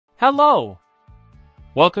Hello!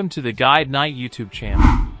 Welcome to the GuideKnight YouTube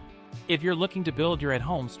channel. If you're looking to build your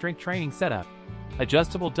at-home strength training setup,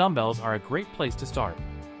 adjustable dumbbells are a great place to start.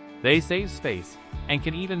 They save space and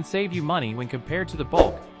can even save you money when compared to the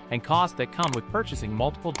bulk and cost that come with purchasing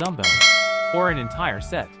multiple dumbbells or an entire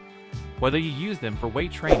set. Whether you use them for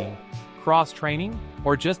weight training, cross-training,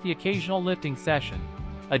 or just the occasional lifting session,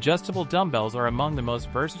 adjustable dumbbells are among the most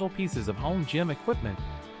versatile pieces of home gym equipment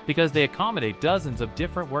because they accommodate dozens of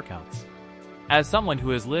different workouts. As someone who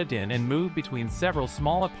has lived in and moved between several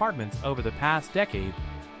small apartments over the past decade,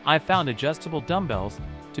 I've found adjustable dumbbells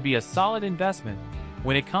to be a solid investment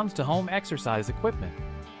when it comes to home exercise equipment.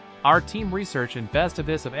 Our team research and best of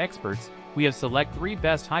this of experts, we have select 3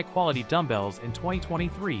 best high-quality dumbbells in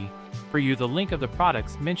 2023 for you. The link of the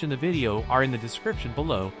products mentioned in the video are in the description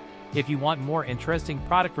below. If you want more interesting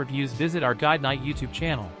product reviews, visit our GuideKnight YouTube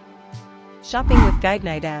channel. Shopping with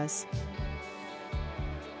GuideKnight as.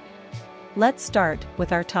 Let's start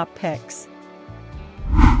with our top picks.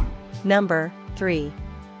 Number 3.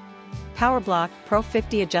 PowerBlock Pro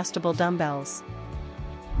 50 Adjustable Dumbbells.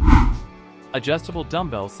 Adjustable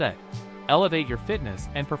dumbbell set. Elevate your fitness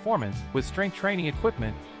and performance with strength training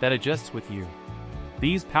equipment that adjusts with you.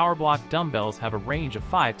 These PowerBlock dumbbells have a range of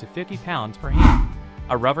 5 to 50 pounds per hand,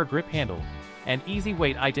 a rubber grip handle, and easy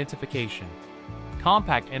weight identification.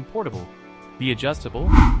 Compact and portable, the adjustable,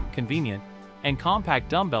 convenient, and compact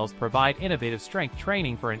dumbbells provide innovative strength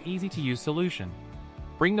training for an easy-to-use solution.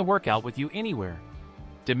 Bring the workout with you anywhere.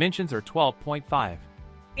 Dimensions are 12.5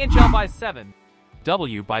 inch L by 7,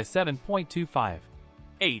 W by 7.25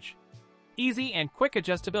 H. Easy and quick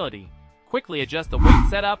adjustability. Quickly adjust the weight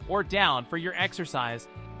set up or down for your exercise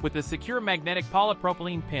with the secure magnetic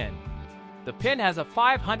polypropylene pin. The pin has a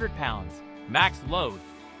 500 pounds max load.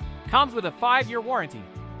 Comes with a 5-year warranty.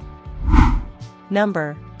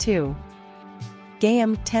 Number 2.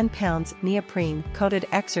 GAM 10 pounds neoprene coated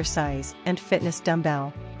exercise and fitness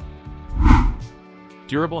dumbbell.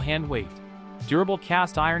 Durable hand weight. Durable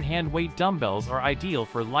cast iron hand weight dumbbells are ideal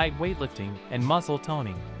for light weightlifting and muscle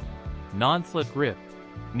toning. Non-slip grip.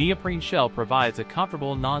 Neoprene shell provides a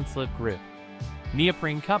comfortable non-slip grip.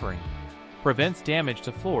 Neoprene covering. Prevents damage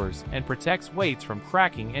to floors and protects weights from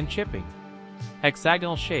cracking and chipping.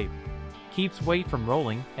 Hexagonal shape. Keeps weight from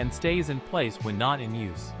rolling and stays in place when not in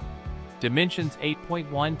use. Dimensions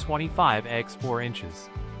 8.125 x 4 inches.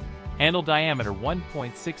 Handle diameter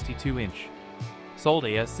 1.62 inch. Sold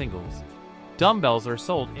as singles. Dumbbells are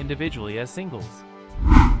sold individually as singles.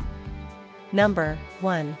 Number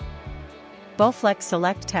 1. Bowflex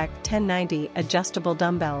Select Tech 1090 Adjustable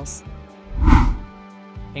Dumbbells.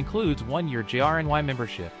 Includes 1-year GuideKnight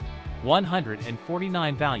membership.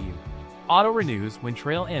 $149 value. Auto renews when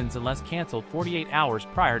trial ends unless canceled 48 hours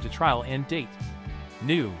prior to trial end date.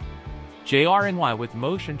 New. GuideKnight with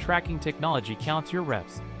motion tracking technology counts your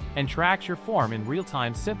reps and tracks your form in real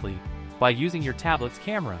time simply by using your tablet's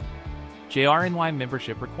camera. GuideKnight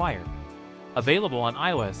membership required. Available on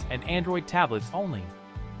iOS and Android tablets only.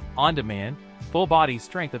 On demand, full body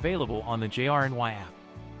strength available on the GuideKnight app.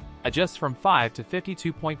 Adjusts from 5 to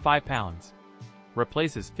 52.5 pounds.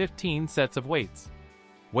 Replaces 15 sets of weights.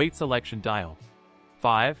 Weight selection dial.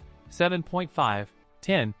 5, 7.5,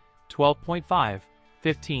 10, 12.5,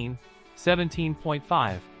 15,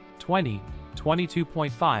 17.5, 20,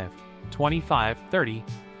 22.5, 25, 30,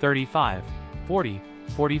 35, 40,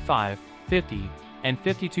 45, 50, and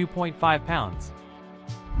 52.5 pounds.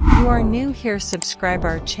 You are new here, subscribe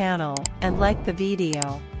our channel and like the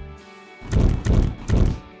video.